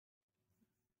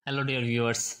Hello dear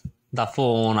viewers, the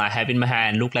phone I have in my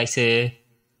hand look like a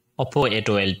Oppo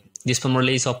a12. This phone model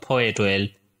is Oppo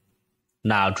a12.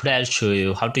 Now today I'll show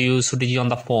you how to use OTG on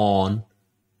the phone.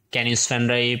 Can use pen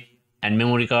drive and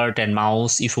memory card and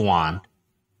mouse if you want.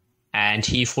 And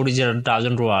if OTG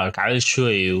doesn't work, I will show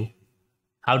you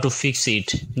how to fix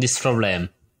this problem.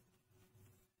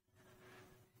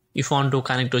 If you want to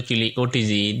connect to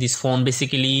OTG, this phone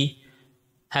basically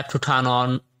have to turn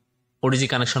on OTG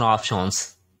connection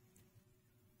options.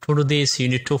 To do this, you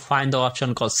need to find the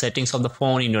option called settings of the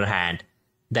phone in your hand.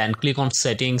 Then click on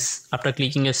settings. After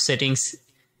clicking on settings,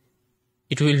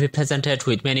 it will be presented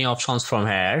with many options from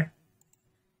here.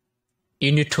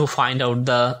 You need to find out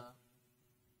the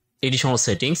additional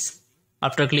settings.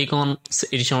 After click on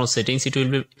additional settings, it will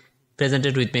be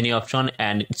presented with many options,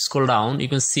 and scroll down, you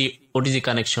can see OTG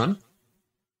connection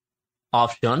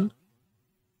option.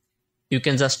 You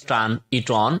can just turn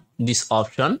it on, this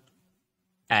option.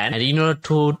 And in order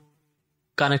to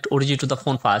connect OTG to the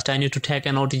phone first, I need to take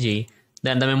an OTG,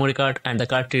 then the memory card and the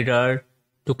card reader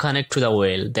to connect to the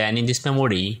well. Then in this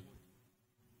memory,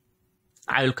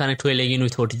 I will connect well again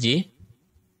with OTG.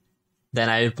 Then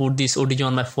I will put this OTG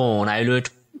on my phone. I will wait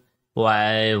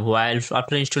while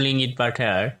after installing it right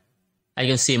here, I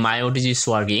can see my OTG is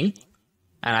working.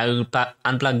 And I will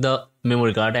unplug the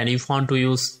memory card. And if you want to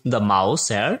use the mouse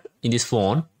here in this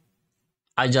phone,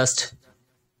 I just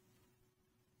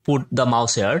put the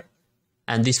mouse here,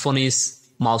 and this phone is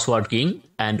mouse working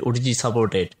and OTG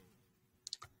supported.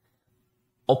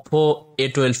 Oppo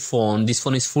a12 phone, this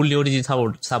phone is fully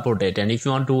OTG supported, and if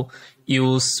you want to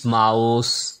use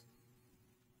mouse,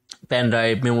 pen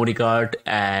drive, memory card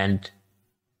and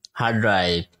hard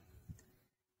drive,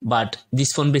 but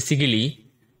this phone basically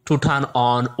to turn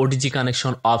on OTG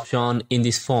connection option in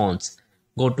these phones,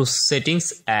 go to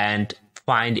settings and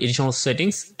find additional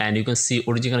settings, and you can see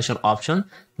OTG connection option.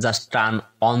 Just turn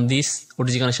on this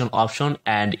OTG connection option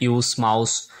and use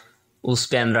mouse, use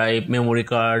pen drive, memory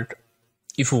card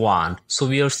if you want. So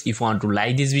viewers, if you want to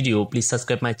like this video, please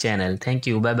subscribe my channel. Thank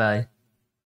you. Bye bye.